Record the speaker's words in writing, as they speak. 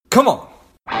Come on.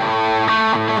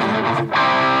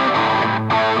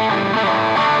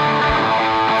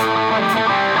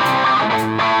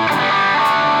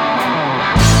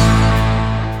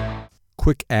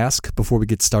 Quick ask before we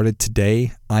get started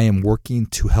today. I am working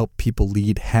to help people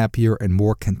lead happier and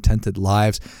more contented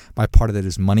lives. My part of that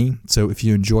is money. So if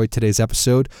you enjoyed today's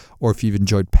episode or if you've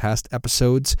enjoyed past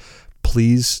episodes,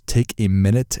 please take a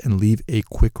minute and leave a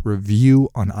quick review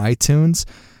on iTunes.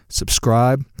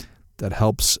 Subscribe. That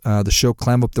helps the show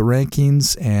climb up the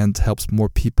rankings and helps more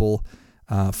people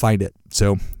find it.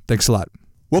 So thanks a lot.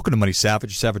 Welcome to Money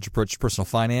Savage, Savage Approach to Personal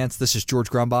Finance. This is George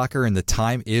Grumbacher, and the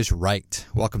time is right.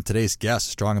 Welcome to today's guest,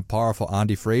 strong and powerful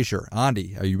Andi Frazier.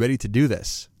 Andi, are you ready to do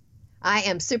this? I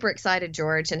am super excited,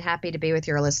 George, and happy to be with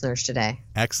your listeners today.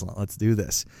 Excellent. Let's do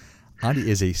this. Andi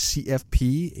is a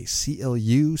CFP, a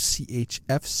CLU,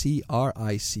 CHFC,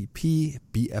 RICP,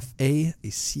 BFA, a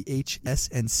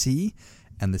CHSNC,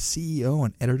 and the CEO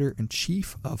and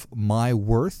editor-in-chief of My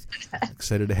Worth.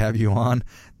 Excited to have you on.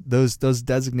 Those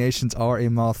designations are a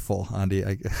mouthful, Andi,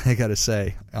 I got to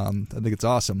say. I think it's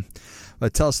awesome.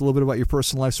 But tell us a little bit about your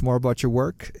personal life, some more about your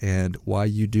work, and why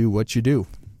you do what you do.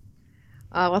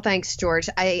 Well, thanks, George.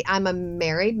 I'm a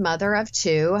married mother of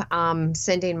two.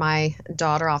 Sending my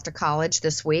daughter off to college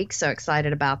this week, so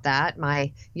excited about that.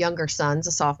 My younger son's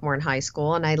a sophomore in high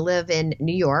school, and I live in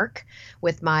New York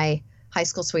with my high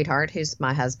school sweetheart, who's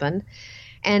my husband.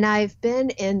 And I've been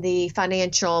in the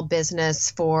financial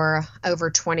business for over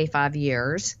 25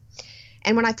 years.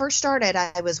 And when I first started,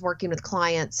 I was working with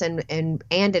clients and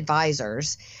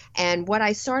advisors. And what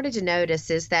I started to notice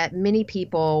is that many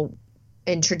people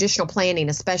in traditional planning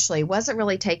especially wasn't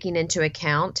really taking into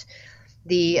account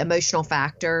the emotional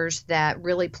factors that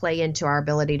really play into our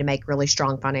ability to make really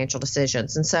strong financial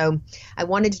decisions. And so I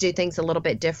wanted to do things a little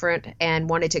bit different and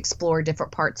wanted to explore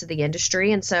different parts of the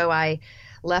industry. And so I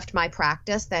left my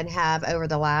practice and have over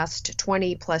the last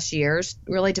 20 plus years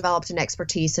really developed an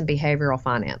expertise in behavioral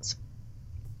finance.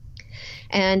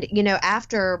 And, you know,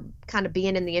 after kind of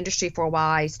being in the industry for a while,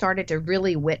 I started to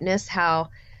really witness how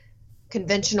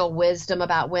conventional wisdom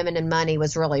about women and money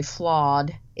was really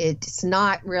flawed. It's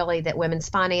not really that women's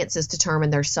finances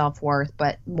determine their self-worth,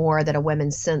 but more that a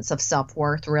woman's sense of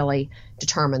self-worth really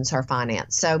determines her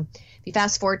finance. So if you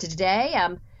fast forward to today,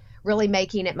 I'm really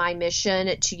making it my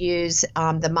mission to use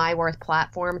the My Worth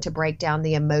platform to break down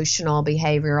the emotional,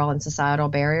 behavioral, and societal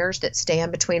barriers that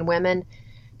stand between women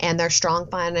and their strong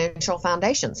financial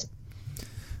foundations.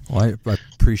 Well, I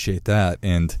appreciate that.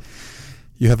 And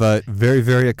you have a very,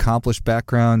 very accomplished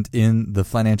background in the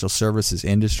financial services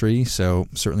industry, so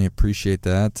certainly appreciate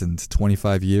that. And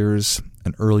 25 years,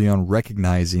 and early on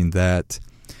recognizing that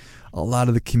a lot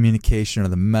of the communication or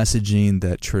the messaging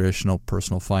that traditional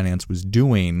personal finance was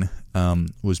doing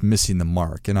was missing the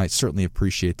mark. And I certainly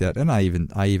appreciate that. And I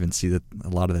even see that a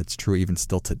lot of that's true even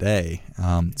still today.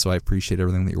 So I appreciate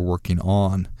everything that you're working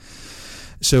on.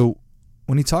 So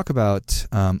when you talk about,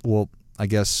 I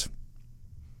guess,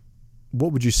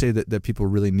 what would you say that people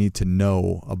really need to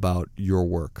know about your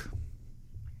work?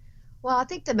 Well, I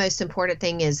think the most important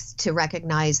thing is to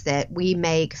recognize that we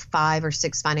make 5 or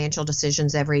 6 financial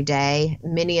decisions every day.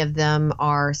 Many of them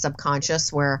are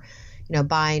subconscious, where, you know,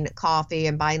 buying coffee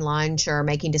and buying lunch or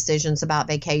making decisions about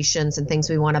vacations and things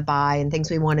we want to buy and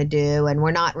things we want to do. And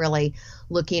we're not really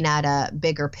looking at a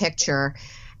bigger picture.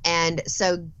 And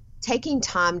so taking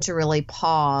time to really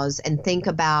pause and think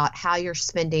about how you're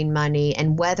spending money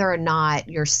and whether or not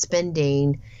your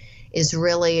spending is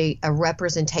really a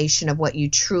representation of what you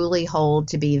truly hold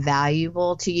to be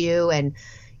valuable to you and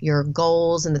your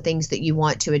goals and the things that you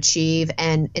want to achieve,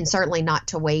 and certainly not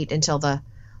to wait until the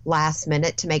last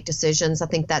minute to make decisions. I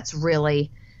think that's really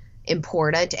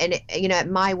important. And, you know, at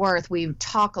My Worth, we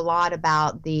talk a lot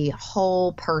about the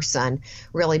whole person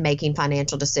really making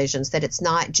financial decisions, that it's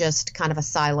not just kind of a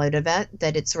siloed event,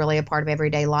 that it's really a part of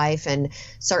everyday life and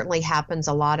certainly happens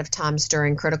a lot of times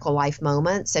during critical life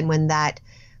moments. And when that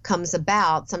comes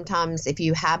about, sometimes if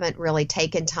you haven't really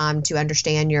taken time to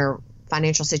understand your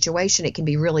financial situation, it can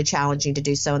be really challenging to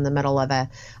do so in the middle of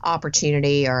a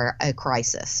opportunity or a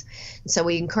crisis. And so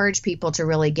we encourage people to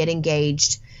really get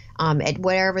engaged at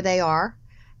wherever they are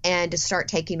and to start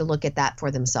taking a look at that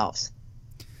for themselves.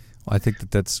 Well, I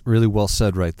think that's really well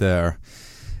said right there.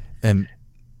 And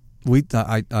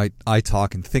I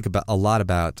talk and think about a lot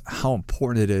about how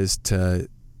important it is to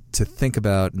think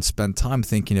about and spend time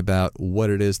thinking about what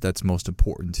it is that's most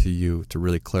important to you, to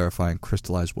really clarify and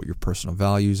crystallize what your personal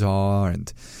values are,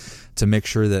 and to make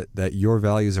sure that your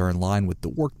values are in line with the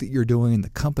work that you're doing, the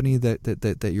company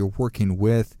that you're working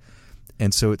with.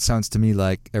 And so it sounds to me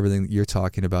like everything that you're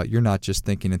talking about, you're not just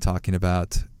thinking and talking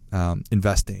about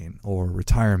investing or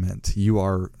retirement, you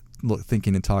are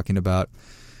thinking and talking about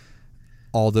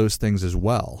all those things as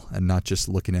well, and not just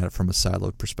looking at it from a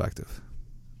siloed perspective.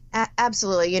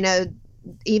 Absolutely.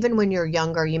 Even when you're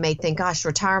younger, you may think, gosh,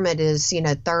 retirement is,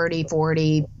 30,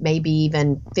 40, maybe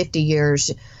even 50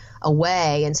 years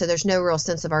away. And so there's no real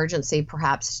sense of urgency,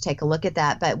 perhaps, to take a look at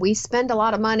that. But we spend a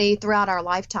lot of money throughout our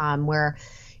lifetime where,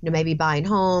 maybe buying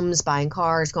homes, buying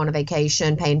cars, going on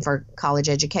vacation, paying for college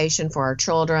education for our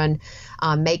children,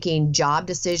 making job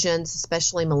decisions,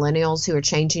 especially millennials who are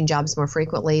changing jobs more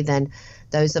frequently than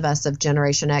those of us of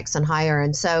Generation X and higher.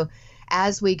 And so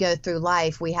as we go through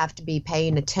life, we have to be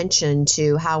paying attention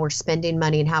to how we're spending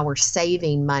money and how we're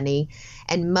saving money.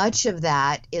 And much of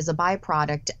that is a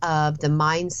byproduct of the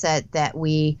mindset that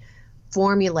we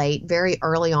formulate very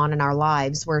early on in our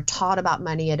lives. We're taught about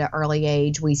money at an early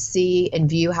age. We see and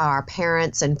view how our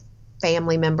parents and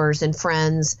family members and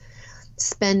friends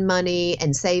spend money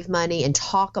and save money and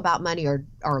talk about money or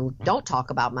don't talk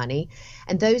about money.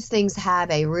 And those things have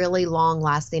a really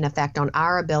long-lasting effect on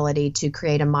our ability to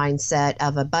create a mindset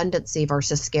of abundancy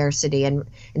versus scarcity and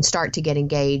start to get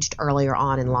engaged earlier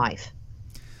on in life.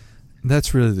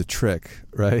 That's really the trick,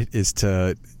 right?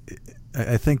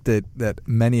 I think that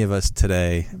many of us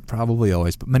today, probably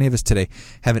always, but many of us today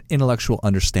have an intellectual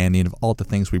understanding of all the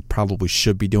things we probably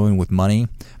should be doing with money,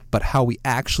 but how we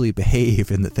actually behave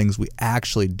and the things we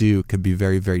actually do can be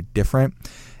very, very different.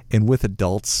 And with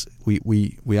adults,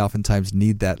 we oftentimes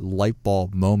need that light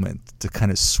bulb moment to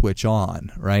kind of switch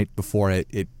on, right? Before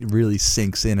it really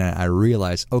sinks in and I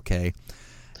realize, okay,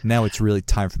 now it's really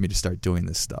time for me to start doing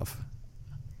this stuff.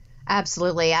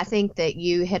 Absolutely. I think that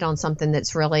you hit on something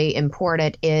that's really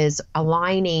important is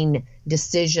aligning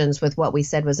decisions with what we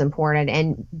said was important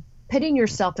and putting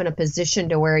yourself in a position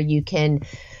to where you can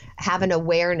have an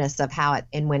awareness of how it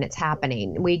and when it's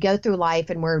happening. We go through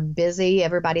life and we're busy.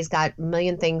 Everybody's got a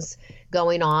million things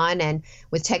going on. And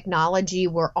with technology,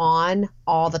 we're on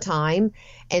all the time.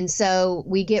 And so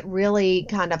we get really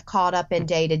kind of caught up in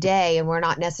day to day, and we're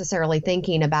not necessarily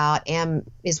thinking about,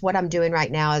 is what I'm doing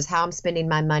right now, is how I'm spending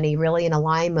my money really in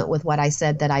alignment with what I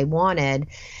said that I wanted.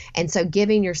 And so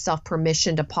giving yourself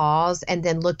permission to pause and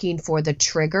then looking for the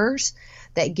triggers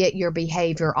that get your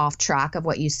behavior off track of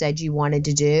what you said you wanted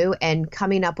to do, and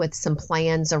coming up with some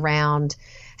plans around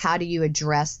how do you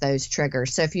address those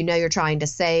triggers. So if you're trying to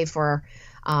save for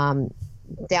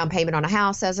down payment on a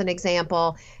house as an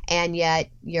example, and yet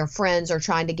your friends are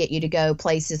trying to get you to go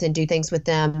places and do things with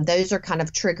them, those are kind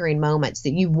of triggering moments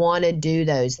that you want to do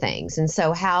those things. And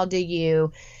so how do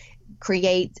you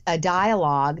create a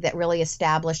dialogue that really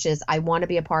establishes, I want to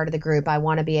be a part of the group, I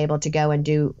want to be able to go and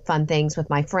do fun things with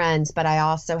my friends, but I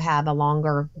also have a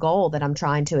longer goal that I'm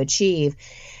trying to achieve.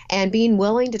 And being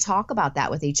willing to talk about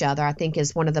that with each other, I think,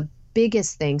 is one of the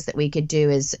biggest things that we could do,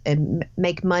 is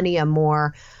make money a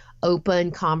more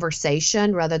open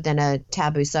conversation rather than a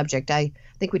taboo subject. I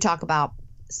think we talk about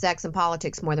sex and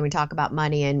politics more than we talk about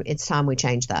money, and it's time we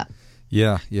change that.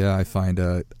 Yeah, I find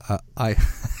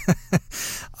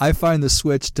I find the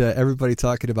switch to everybody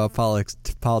talking about politics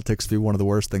to be one of the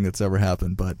worst things that's ever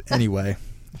happened. But anyway,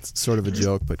 it's sort of a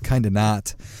joke, but kind of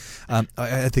not.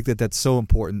 I think that's so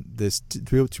important. To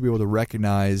be able to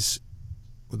recognize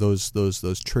those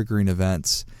triggering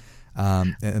events,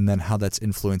 and then how that's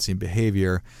influencing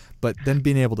behavior, but then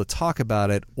being able to talk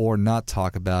about it or not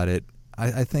talk about it.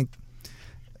 I think.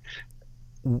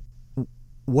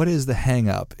 What is the hang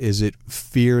up? Is it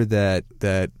fear that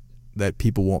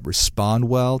people won't respond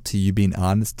well to you being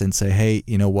honest and say, hey,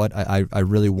 you know what, I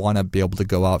really want to be able to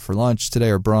go out for lunch today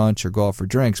or brunch or go out for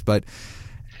drinks, but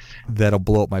that'll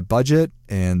blow up my budget?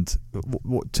 And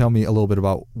tell me a little bit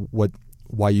about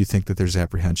why you think that there's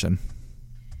apprehension.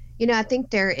 I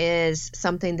think there is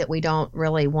something that we don't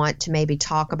really want to maybe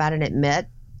talk about and admit,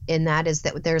 and that is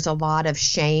that there's a lot of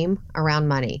shame around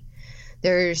money.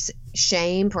 There's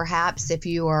shame, perhaps, if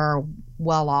you are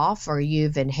well off or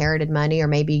you've inherited money, or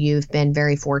maybe you've been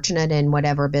very fortunate in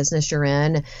whatever business you're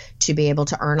in to be able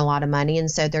to earn a lot of money. And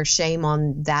so there's shame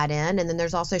on that end. And then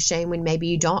there's also shame when maybe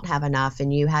you don't have enough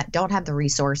and you don't have the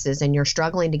resources and you're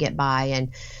struggling to get by,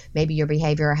 and maybe your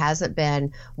behavior hasn't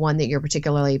been one that you're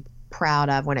particularly proud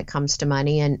of when it comes to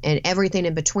money, and everything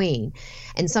in between.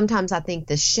 And sometimes I think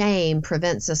the shame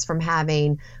prevents us from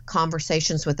having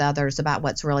conversations with others about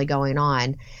what's really going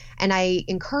on. And I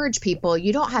encourage people,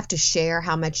 you don't have to share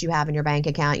how much you have in your bank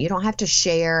account. You don't have to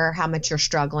share how much you're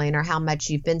struggling or how much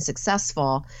you've been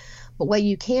successful. But what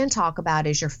you can talk about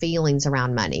is your feelings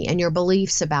around money and your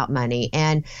beliefs about money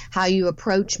and how you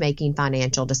approach making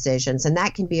financial decisions. And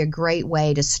that can be a great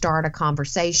way to start a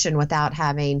conversation without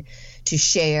having to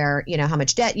share, how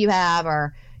much debt you have,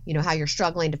 or, how you're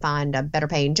struggling to find a better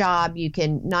paying job. You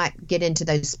can not get into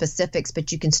those specifics,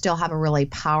 but you can still have a really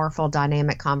powerful,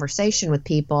 dynamic conversation with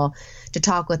people to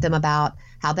talk with them about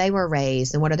how they were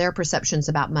raised and what are their perceptions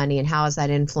about money and how has that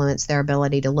influenced their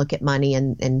ability to look at money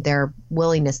and their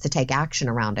willingness to take action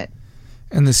around it.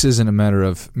 And this isn't a matter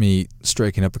of me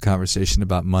striking up a conversation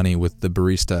about money with the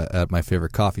barista at my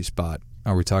favorite coffee spot.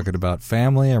 Are we talking about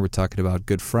family? Are we talking about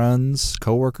good friends,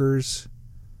 coworkers?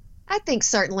 I think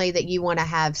certainly that you want to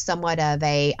have somewhat of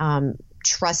a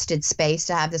trusted space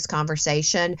to have this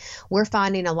conversation. We're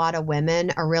finding a lot of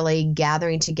women are really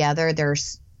gathering together. They're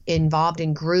involved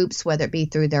in groups, whether it be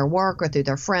through their work or through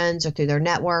their friends or through their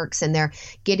networks, and they're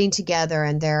getting together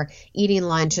and they're eating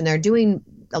lunch and they're doing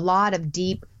a lot of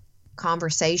deep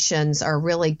conversations are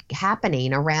really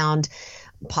happening around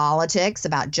politics,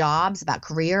 about jobs, about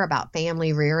career, about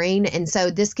family rearing. And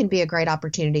so this can be a great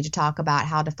opportunity to talk about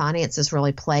how do finances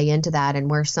really play into that and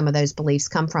where some of those beliefs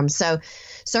come from. So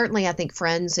certainly I think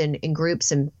friends and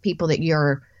groups and people that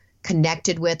you're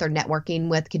connected with or networking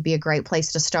with could be a great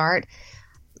place to start.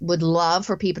 Would love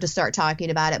for people to start talking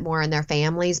about it more in their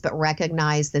families, but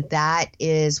recognize that that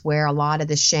is where a lot of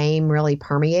the shame really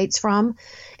permeates from.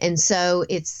 And so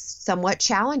it's somewhat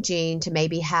challenging to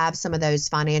maybe have some of those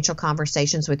financial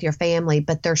conversations with your family,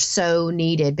 but they're so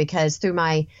needed because through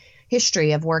my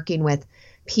history of working with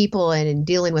people and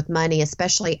dealing with money,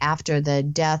 especially after the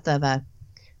death of a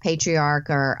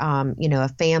patriarch or,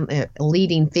 a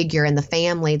leading figure in the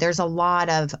family, there's a lot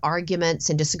of arguments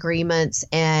and disagreements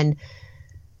and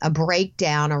a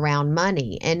breakdown around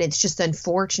money. And it's just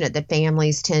unfortunate that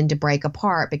families tend to break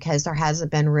apart because there hasn't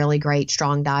been really great,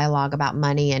 strong dialogue about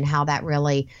money and how that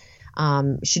really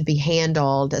should be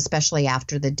handled, especially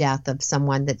after the death of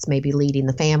someone that's maybe leading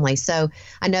the family. So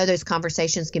I know those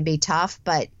conversations can be tough,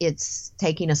 but it's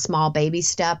taking a small baby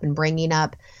step and bringing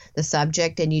up the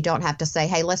subject. And you don't have to say,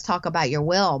 hey, let's talk about your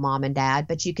will, mom and dad,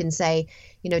 but you can say,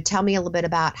 tell me a little bit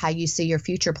about how you see your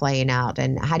future playing out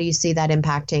and how do you see that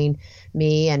impacting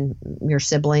me and your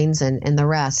siblings and the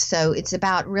rest. So it's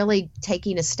about really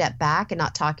taking a step back and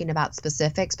not talking about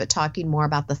specifics, but talking more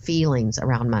about the feelings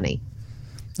around money.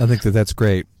 I think that that's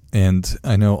great. And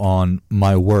I know on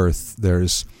My Worth,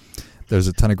 there's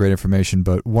a ton of great information,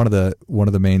 but one of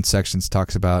the main sections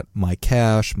talks about my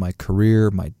cash, my career,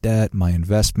 my debt, my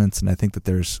investments, and I think that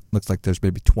looks like there's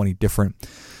maybe 20 different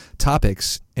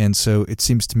topics. And so it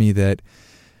seems to me that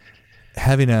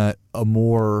having a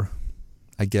more,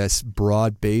 I guess,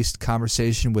 broad-based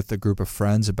conversation with a group of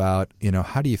friends about,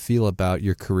 how do you feel about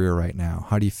your career right now?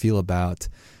 How do you feel about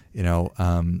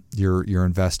your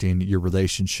investing, your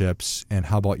relationships, and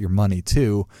how about your money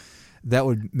too? That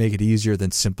would make it easier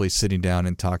than simply sitting down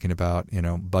and talking about,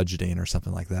 budgeting or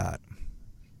something like that.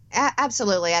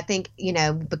 Absolutely. I think,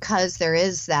 because there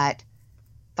is that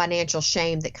financial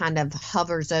shame that kind of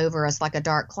hovers over us like a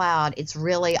dark cloud, it's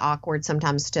really awkward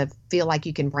sometimes to feel like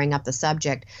you can bring up the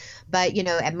subject. But,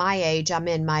 at my age, I'm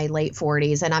in my late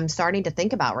 40s and I'm starting to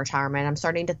think about retirement. I'm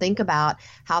starting to think about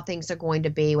how things are going to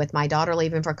be with my daughter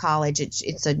leaving for college.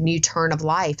 It's a new turn of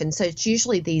life. And so it's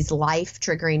usually these life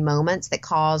triggering moments that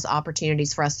cause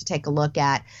opportunities for us to take a look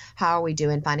at how are we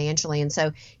doing financially. And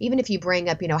so even if you bring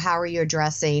up, how are you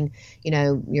addressing,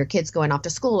 your kids going off to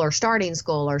school or starting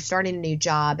a new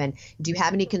job, and do you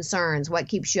have any concerns? What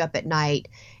keeps you up at night?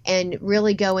 And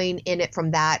really going in it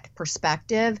from that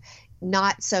perspective,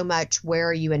 not so much where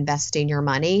are you investing your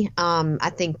money.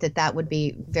 I think that would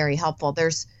be very helpful.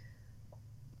 There's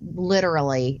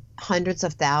literally hundreds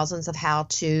of thousands of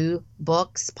how-to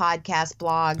books, podcasts,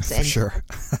 blogs, and sure.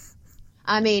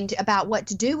 About what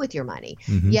to do with your money.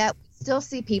 Mm-hmm. Yet we still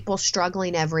see people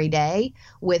struggling every day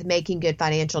with making good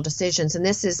financial decisions. And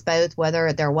this is both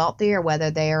whether they're wealthy or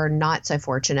whether they are not so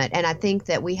fortunate. And I think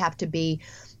that we have to be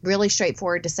really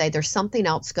straightforward to say there's something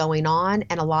else going on.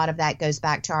 And a lot of that goes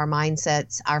back to our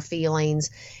mindsets, our feelings,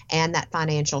 and that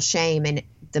financial shame. And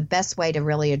the best way to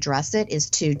really address it is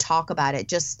to talk about it.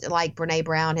 Just like Brene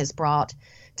Brown has brought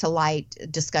to light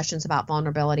discussions about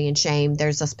vulnerability and shame,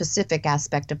 there's a specific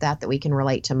aspect of that we can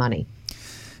relate to money.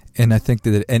 And I think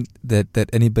that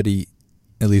anybody,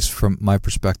 at least from my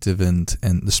perspective and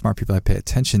the smart people I pay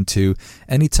attention to,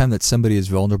 anytime that somebody is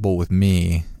vulnerable with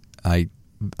me, I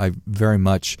very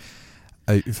much,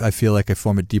 I feel like I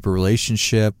form a deeper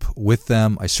relationship with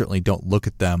them. I certainly don't look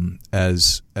at them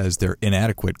as they're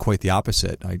inadequate. Quite the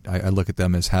opposite. I look at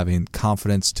them as having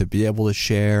confidence to be able to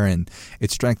share, and it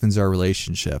strengthens our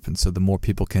relationship. And so the more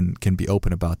people can be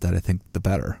open about that, I think the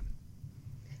better.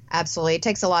 Absolutely. It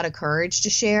takes a lot of courage to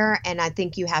share. And I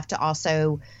think you have to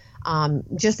also,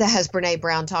 just as Brene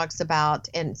Brown talks about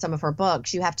in some of her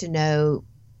books, you have to know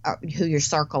who your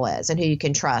circle is and who you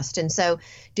can trust. And so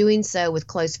doing so with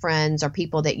close friends or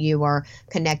people that you are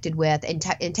connected with,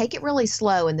 and take it really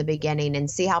slow in the beginning and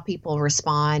see how people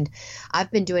respond.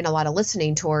 I've been doing a lot of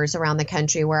listening tours around the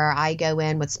country where I go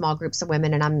in with small groups of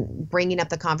women and I'm bringing up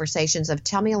the conversations of,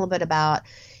 tell me a little bit about,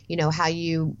 how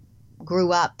you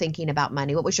grew up thinking about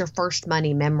money. What was your first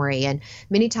money memory? And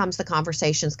many times the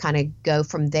conversations kind of go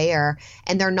from there,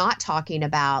 and they're not talking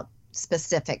about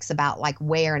specifics about like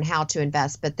where and how to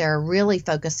invest, but they're really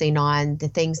focusing on the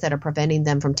things that are preventing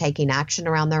them from taking action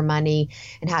around their money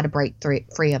and how to break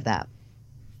free of that.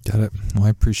 Got it. Well, I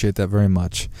appreciate that very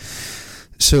much.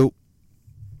 So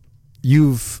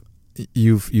you've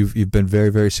been very,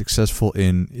 very successful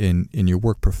in your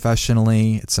work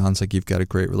professionally. It sounds like you've got a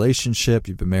great relationship.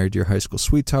 You've been married to your high school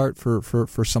sweetheart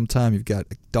for some time. You've got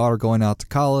a daughter going out to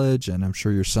college, and I'm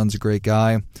sure your son's a great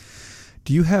guy.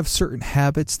 Do you have certain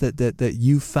habits that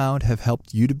you found have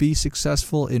helped you to be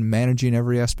successful in managing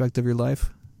every aspect of your life?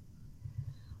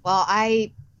 Well,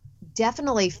 I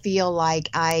definitely feel like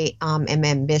I am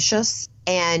ambitious,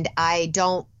 and I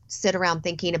don't sit around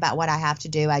thinking about what I have to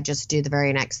do. I just do the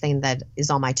very next thing that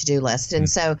is on my to-do list. And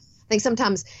so I think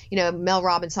sometimes, Mel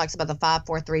Robbins talks about the 5,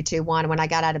 4, 3, 2, 1. When I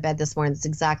got out of bed this morning, that's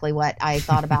exactly what I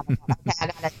thought about. Okay, I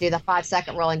got to do the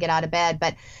 5-second rule and get out of bed.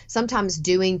 But sometimes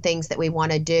doing things that we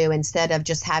want to do, instead of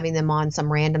just having them on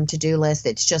some random to-do list,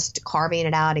 it's just carving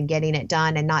it out and getting it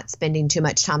done and not spending too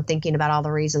much time thinking about all the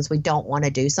reasons we don't want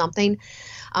to do something.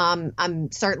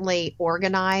 I'm certainly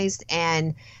organized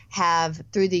and have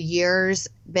through the years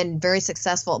been very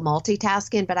successful at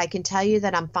multitasking, but I can tell you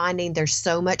that I'm finding there's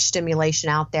so much stimulation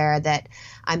out there that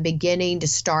I'm beginning to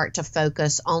start to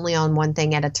focus only on one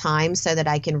thing at a time so that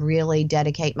I can really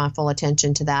dedicate my full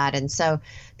attention to that. And so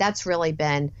that's really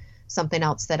been something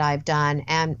else that I've done.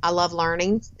 And I love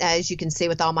learning, as you can see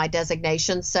with all my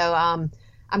designations. So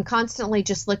I'm constantly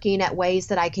just looking at ways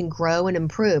that I can grow and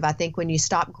improve. I think when you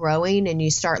stop growing and you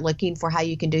start looking for how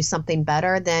you can do something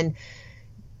better, then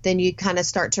you kind of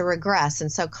start to regress. And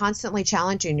so constantly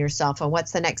challenging yourself on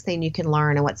what's the next thing you can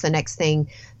learn and what's the next thing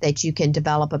that you can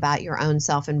develop about your own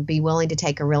self, and be willing to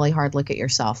take a really hard look at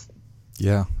yourself.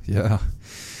 Yeah.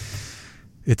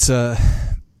 It's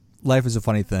life is a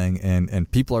funny thing, and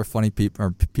people are funny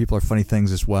people are funny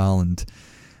things as well. And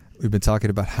we've been talking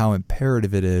about how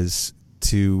imperative it is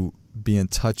to be in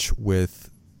touch with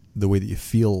the way that you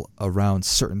feel around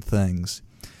certain things.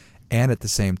 And at the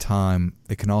same time,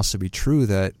 it can also be true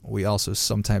that we also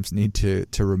sometimes need to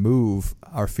remove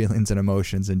our feelings and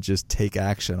emotions and just take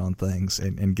action on things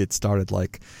and get started.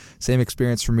 Like, same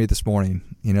experience for me this morning.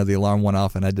 The alarm went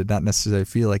off and I did not necessarily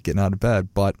feel like getting out of bed,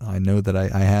 but I know that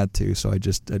I had to, so I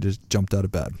just jumped out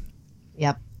of bed.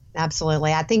 Yep,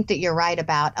 absolutely. I think that you're right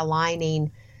about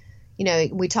aligning.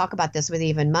 We talk about this with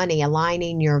even money,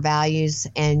 aligning your values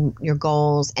and your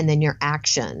goals and then your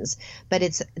actions. But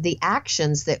it's the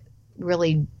actions that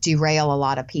really derail a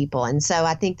lot of people. And so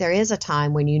I think there is a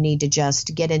time when you need to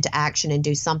just get into action and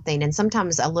do something. And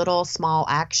sometimes a little small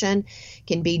action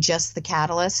can be just the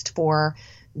catalyst for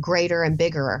greater and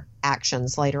bigger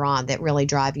actions later on that really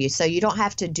drive you. So you don't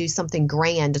have to do something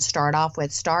grand to start off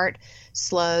with. Start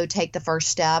slow, take the first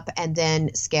step, and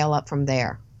then scale up from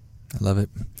there. I love it.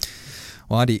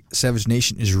 Well, Andi, Savage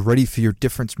Nation is ready for your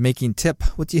difference-making tip.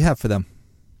 What do you have for them?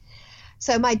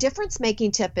 So my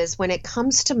difference-making tip is, when it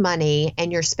comes to money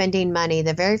and you're spending money,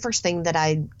 the very first thing that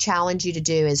I challenge you to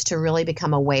do is to really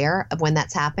become aware of when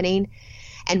that's happening.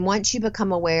 And once you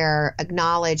become aware,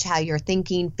 acknowledge how you're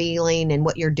thinking, feeling, and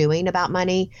what you're doing about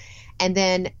money, and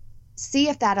then see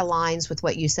if that aligns with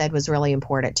what you said was really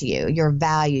important to you, your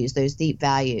values, those deep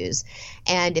values.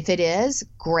 And if it is,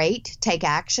 great, take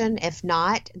action. If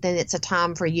not, then it's a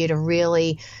time for you to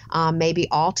really maybe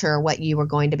alter what you were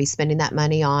going to be spending that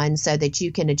money on so that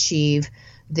you can achieve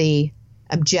the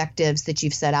objectives that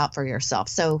you've set out for yourself.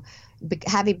 So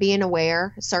being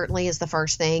aware certainly is the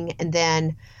first thing, and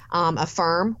then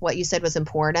affirm what you said was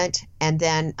important, and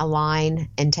then align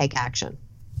and take action.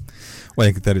 Well,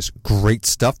 I think that is great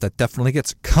stuff. That definitely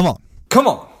gets it. Come on.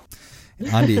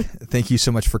 Andi, thank you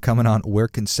so much for coming on. Where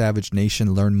can Savage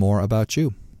Nation learn more about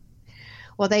you?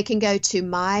 Well, they can go to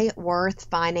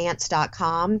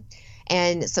myworthfinance.com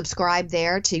and subscribe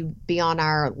there to be on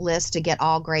our list to get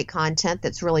all great content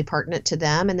that's really pertinent to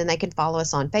them. And then they can follow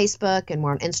us on Facebook, and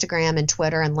we're on Instagram and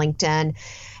Twitter and LinkedIn.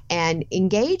 And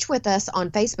engage with us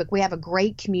on Facebook. We have a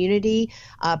great community,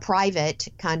 private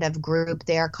kind of group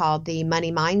there called the Money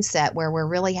Mindset, where we're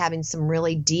really having some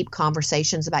really deep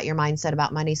conversations about your mindset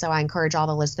about money. So I encourage all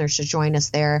the listeners to join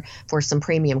us there for some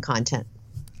premium content.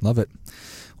 Love it.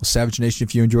 Well, Savage Nation,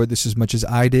 if you enjoyed this as much as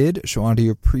I did, show on to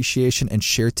your appreciation and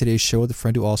share today's show with a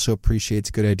friend who also appreciates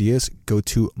good ideas. Go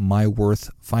to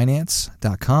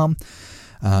myworthfinance.com.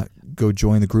 Go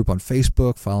join the group on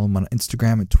Facebook, follow them on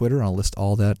Instagram and Twitter. I'll list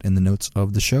all that in the notes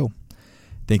of the show.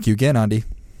 Thank you again, Andi.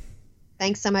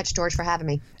 Thanks so much, George, for having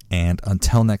me. And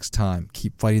until next time,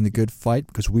 keep fighting the good fight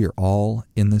because we are all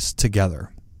in this together.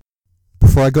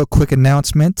 Before I go, quick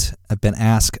announcement. I've been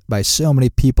asked by so many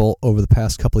people over the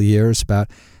past couple of years about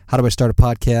how do I start a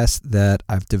podcast that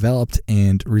I've developed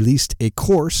and released a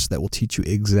course that will teach you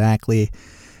exactly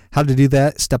how to do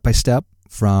that step by step,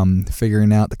 from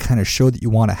figuring out the kind of show that you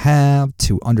want to have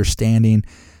to understanding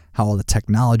how all the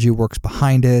technology works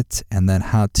behind it, and then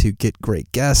how to get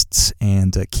great guests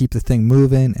and keep the thing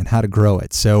moving and how to grow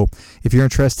it. So if you're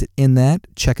interested in that,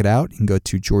 check it out. You can go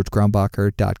to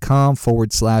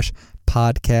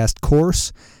georgegrumbacher.com/podcast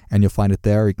course, and you'll find it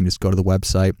there. You can just go to the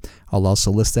website. I'll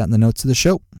also list that in the notes of the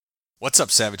show. What's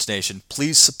up, Savage Nation?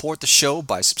 Please support the show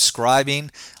by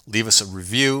subscribing, leave us a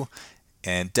review,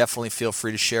 and definitely feel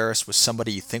free to share us with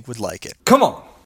somebody you think would like it. Come on.